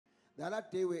The other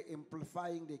day we're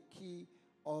amplifying the key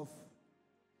of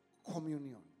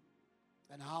communion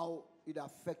and how it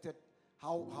affected,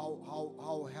 how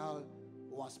hell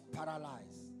was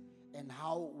paralyzed, and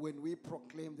how when we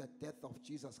proclaim the death of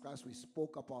Jesus Christ, we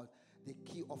spoke about the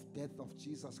key of death of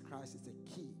Jesus Christ is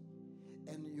a key.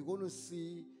 And you're going to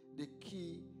see the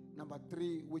key number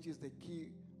 3, which is the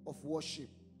key of worship.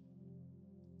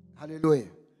 Hallelujah.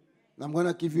 I'm going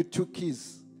to give you 2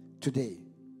 keys today.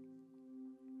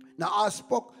 Now, I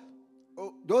spoke,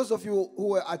 those of you who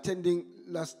were attending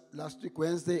last week,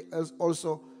 Wednesday,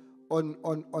 also on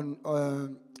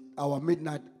our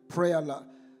midnight prayer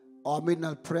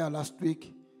last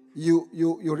week,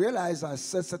 you realize I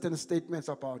said certain statements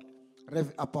about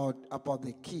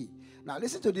the key. Now,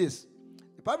 listen to this.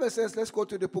 The Bible says, let's go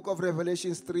to the book of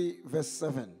Revelations 3, verse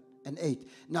 7 and 8.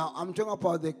 Now, I'm talking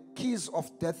about the keys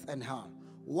of death and hell.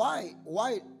 Why?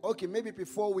 Okay, maybe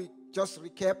before we just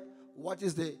recap, what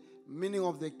is the meaning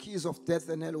of the keys of death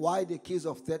and hell? Why the keys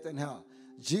of death and hell?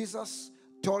 Jesus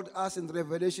told us in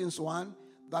Revelations 1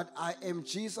 that I am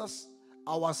Jesus,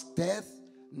 I was dead,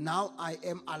 now I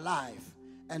am alive.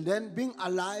 And then being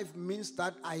alive means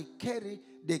that I carry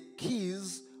the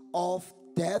keys of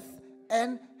death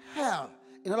and hell.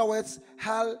 In other words,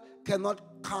 hell cannot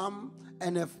come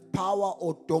and have power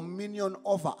or dominion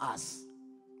over us.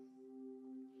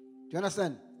 Do you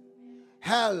understand?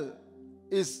 Hell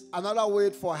is, another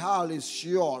word for hell is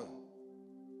Sheol.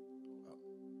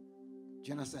 Do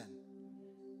you understand?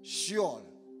 Sheol,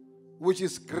 which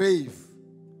is grave,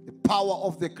 the power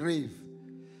of the grave.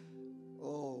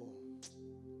 Oh.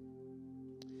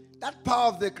 That power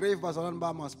of the grave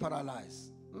was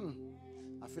paralyzed.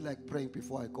 I feel like praying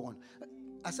before I go on.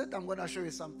 I said I'm going to show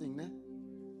you something.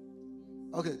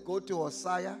 Okay, go to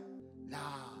Hosea.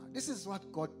 Now, this is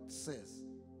what God says.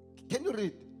 Can you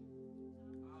read?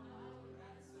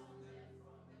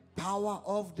 Power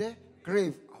of the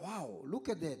grave. Wow, look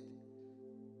at that.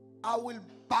 I will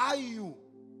buy you.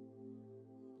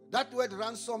 That word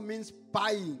ransom means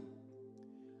buying.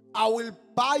 I will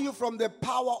buy you from the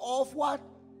power of what?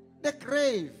 The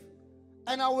grave.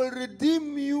 And I will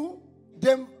redeem you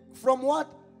them from what?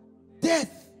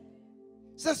 Death.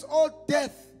 It says, oh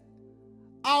death,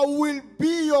 I will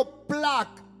be your plague.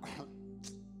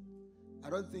 I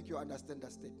don't think you understand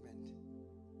that statement.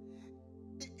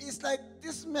 It's like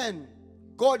this man,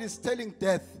 God is telling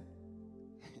death.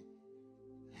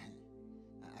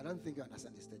 I don't think you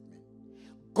understand this statement.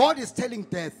 God is telling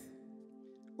death,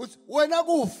 wena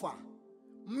kufa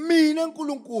mina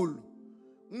nkulunkulu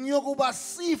ngiyokuba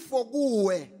sifo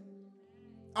kuwe.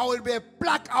 I will be a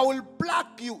plague. I will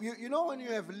plague you. You know when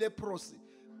you have leprosy,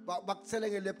 but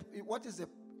telling a what is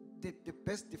the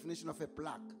best definition of a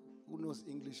plague? Who knows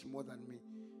English more than me?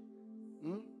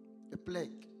 A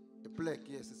plague. A plague,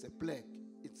 yes, it's a plague.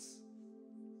 It's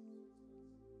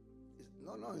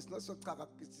not so.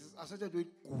 It's associated with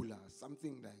gula,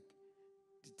 something like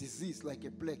disease, like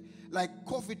a plague. Like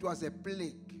COVID was a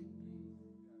plague.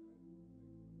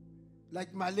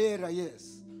 Like malaria,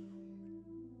 yes.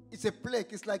 It's a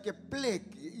plague. It's like a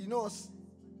plague. You know,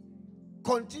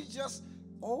 contagious.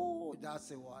 Oh, that's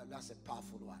a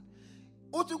powerful one.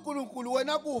 Utukulunkulu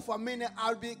wena kufa mina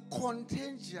I'll be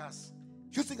contagious.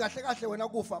 You think kahle wena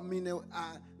kufa mina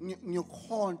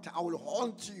ngikuhaunt, I will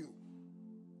haunt you.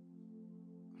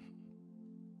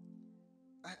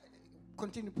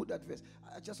 Continue to put that verse.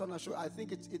 I just want to show. I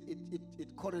think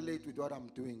it correlates with what I'm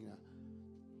doing now.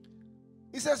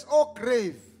 It says, "Oh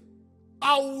grave,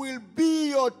 I will be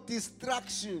your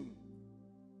distraction.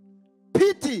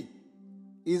 Pity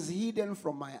is hidden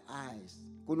from my eyes."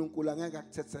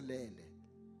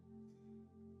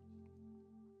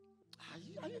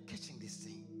 Are you catching this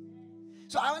thing?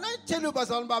 So when I tell you,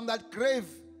 Basalmbam, that grave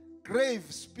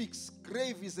speaks.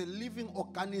 Grave is a living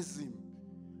organism.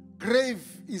 Grave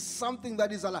is something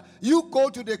that is alive. You go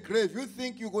to the grave, you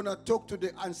think you're going to talk to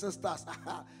the ancestors.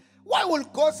 Why will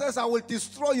God say, I will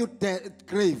destroy your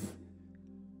grave?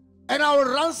 And I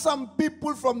will ransom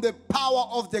people from the power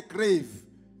of the grave.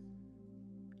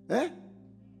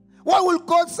 Why will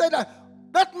God say that?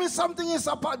 That means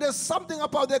there's something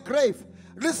about the grave.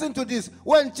 Listen to this.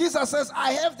 When Jesus says,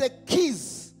 I have the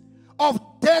keys of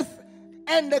death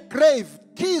and the grave.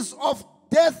 Keys of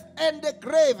death and the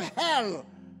grave.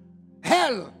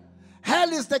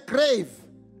 Hell is the grave.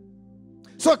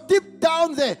 So deep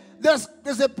down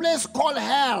there's a place called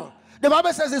hell. The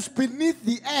Bible says it's beneath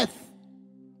the earth.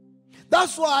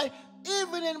 That's why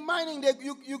even in mining,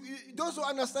 those who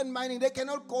understand mining, they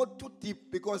cannot go too deep,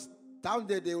 because down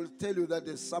there they will tell you that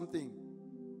there's something.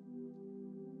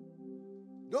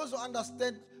 Those who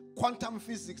understand quantum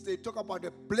physics, they talk about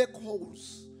the black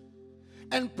holes.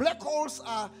 And black holes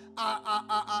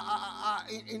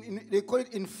they call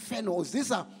it infernos.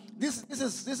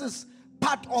 This is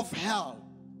part of hell.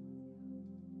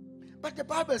 But the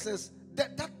Bible says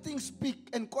that thing speak,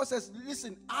 and God says,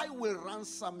 listen, I will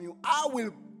ransom you. I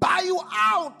will buy you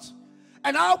out.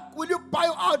 And how will you buy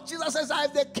you out? Jesus says, I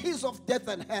have the keys of death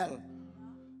and hell.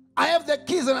 I have the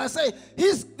keys, and I say,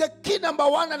 he's the key number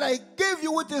one that I gave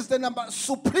you, which is the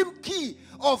supreme key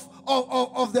of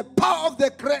the power of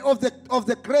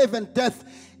the grave and death.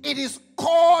 It is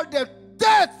called the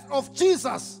death of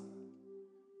Jesus.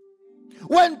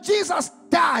 When Jesus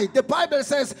died, the Bible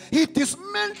says he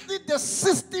dismantled the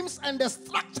systems and the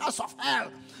structures of hell.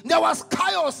 There was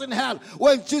chaos in hell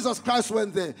when Jesus Christ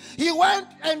went there. He went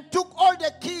and took all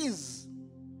the keys.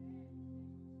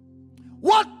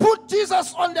 What put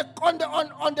Jesus on the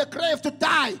grave to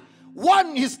die?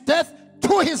 One, his death.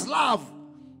 Two, his love.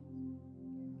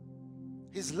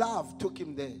 His love took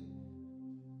him there.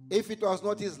 If it was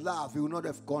not his love, he would not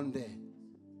have gone there.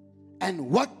 And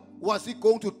what was he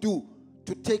going to do?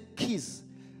 To take keys.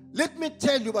 Let me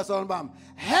tell you, Pastor Bam,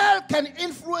 hell can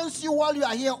influence you while you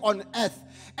are here on earth.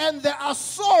 And there are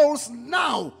souls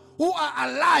now who are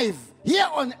alive here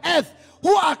on earth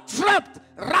who are trapped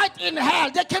right in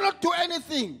hell. They cannot do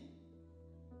anything.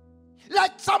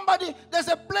 Like somebody, there's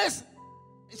a place,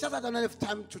 it's just I don't have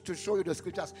time to show you the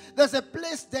scriptures. There's a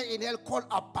place there in hell called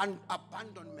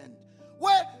abandonment,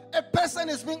 where a person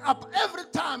is being up every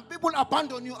time people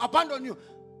abandon you.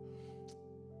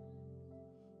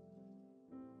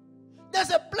 There's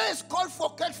a place called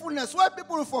forgetfulness, where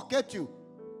people will forget you.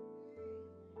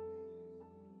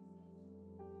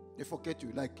 They forget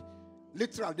you, like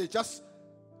literally, they just,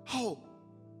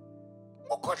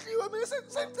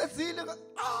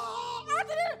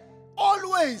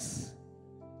 always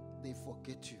they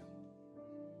forget you.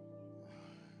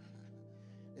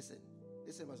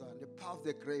 Listen, my son, the power of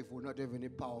the grave will not have any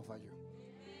power over you.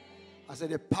 I said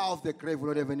the power of the grave will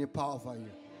not have any power over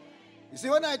you. You see,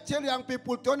 when I tell young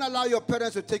people, don't allow your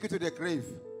parents to take you to the grave.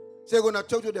 So you're going to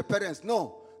talk to the parents.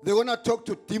 No, they're going to talk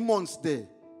to demons there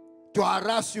to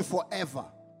harass you forever.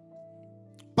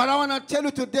 But I want to tell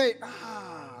you today,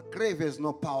 grave has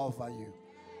no power over you.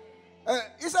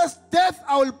 He says, death,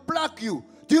 I will pluck you.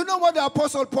 Do you know what the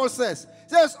Apostle Paul says?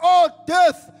 He says, oh,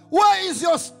 death, where is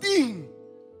your sting?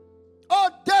 Oh,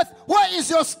 death, where is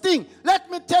your sting?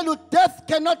 Let me tell you, death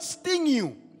cannot sting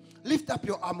you. Lift up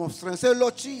your arm of strength. Say,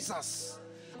 Lord Jesus,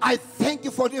 I thank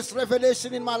you for this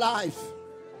revelation in my life.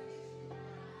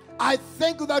 I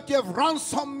thank you that you have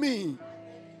ransomed me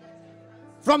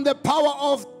from the power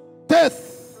of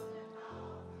death,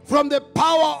 from the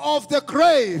power of the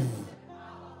grave.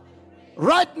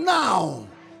 Right now,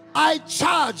 I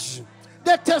charge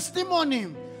the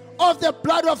testimony of the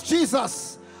blood of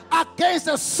Jesus against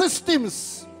the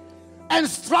systems and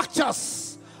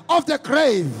structures of the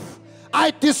grave.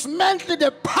 I dismantle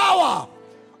the power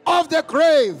of the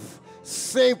grave.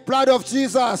 Say, blood of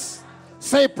Jesus.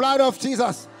 Say, blood of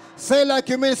Jesus. Say like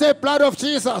you mean. Say, blood of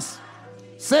Jesus.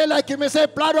 Say like you mean. Say,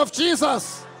 blood of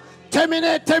Jesus.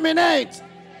 Terminate, terminate.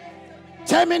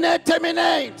 Terminate,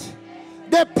 terminate.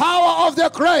 The power of the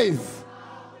grave.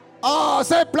 Oh,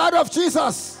 say, blood of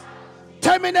Jesus.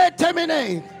 Terminate,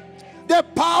 terminate. The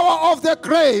power of the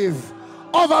grave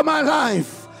over my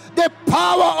life. The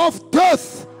power of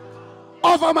death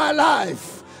over my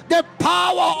life. The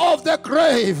power of the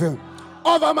grave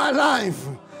over my life.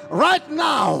 Right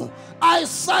now, I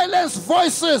silence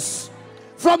voices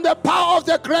from the power of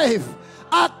the grave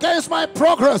against my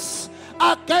progress,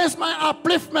 against my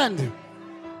upliftment.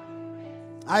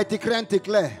 I decree and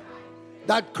declare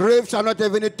that grave shall not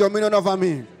have any dominion over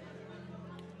me.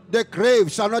 The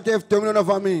grave shall not have dominion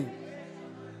over me.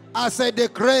 I said the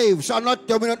grave shall not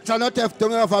have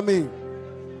dominion over me.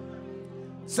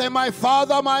 Say, my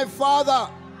Father,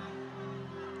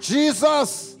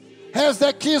 Jesus has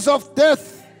the keys of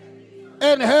death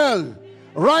and hell.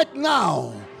 Right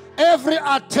now, every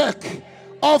attack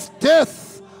of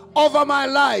death over my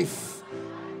life,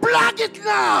 plug it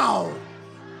now.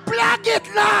 Plug it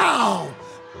now.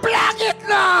 Plug it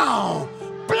now.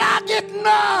 Plug it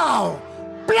now.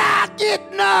 Plug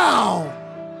it now.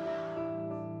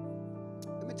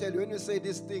 Let me tell you, when you say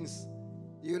these things,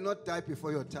 you will not die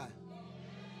before your time.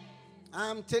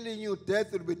 I'm telling you,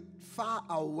 death will be far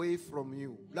away from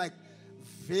you. Like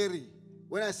very.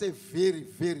 When I say very,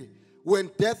 very.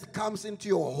 When death comes into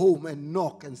your home and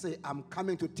knock and say, I'm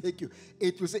coming to take you,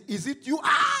 it will say, is it you?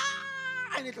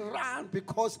 And it will run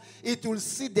because it will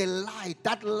see the light.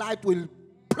 That light will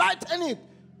brighten it.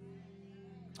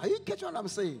 Are you catching what I'm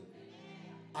saying?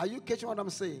 Are you catching what I'm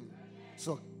saying?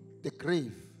 So the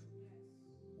grave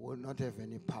will not have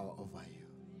any power over you.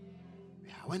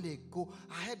 When they go,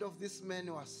 I heard of this man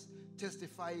who was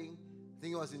testifying, I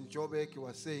think he was in Joburg, he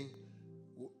was saying,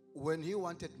 when he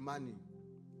wanted money,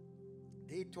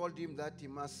 they told him that he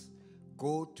must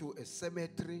go to a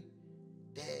cemetery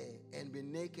there and be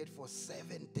naked for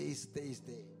 7 days, stays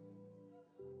there.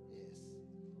 Yes.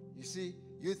 You see,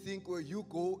 you think where you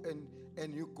go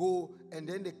and you go, and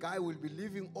then the guy will be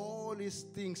leaving all his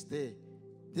things there.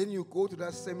 Then you go to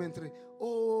that cemetery.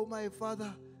 Oh, my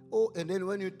father. Oh, and then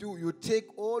when you do, you take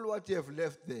all what you have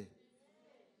left there.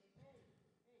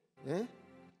 Yeah?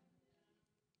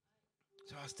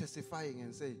 So I was testifying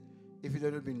and saying, if it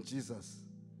had not been Jesus,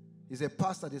 he's a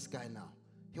pastor, this guy now.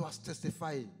 He was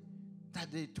testifying that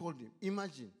they told him.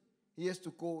 Imagine, he has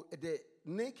to go there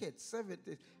naked 7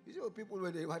 days. You know, people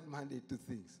when they want money do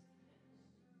things.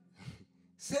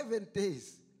 7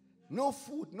 days, no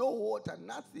food, no water,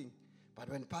 nothing. But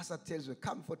when pastor tells you,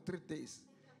 come for 3 days,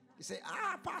 you say,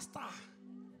 pastor,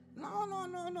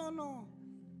 no.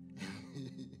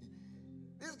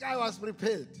 This guy was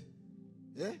prepared.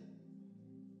 Yeah?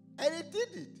 And he did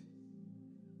it.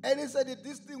 And he said that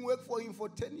this thing worked for him for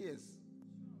 10 years.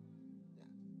 Yeah.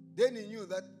 Then he knew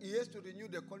that he has to renew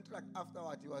the contract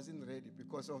afterward. He wasn't ready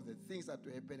because of the things that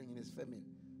were happening in his family.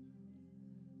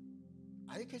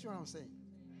 Are you catching what I'm saying?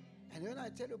 And when I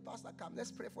tell you, Pastor, come,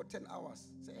 let's pray for 10 hours.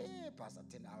 Say, hey, Pastor,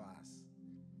 10 hours.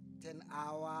 10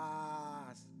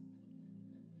 hours.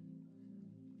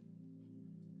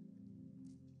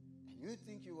 And you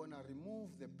think you want to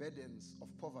remove the burdens of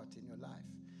poverty in your life.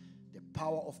 The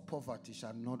power of poverty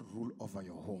shall not rule over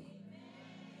your home.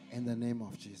 In the name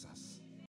of Jesus.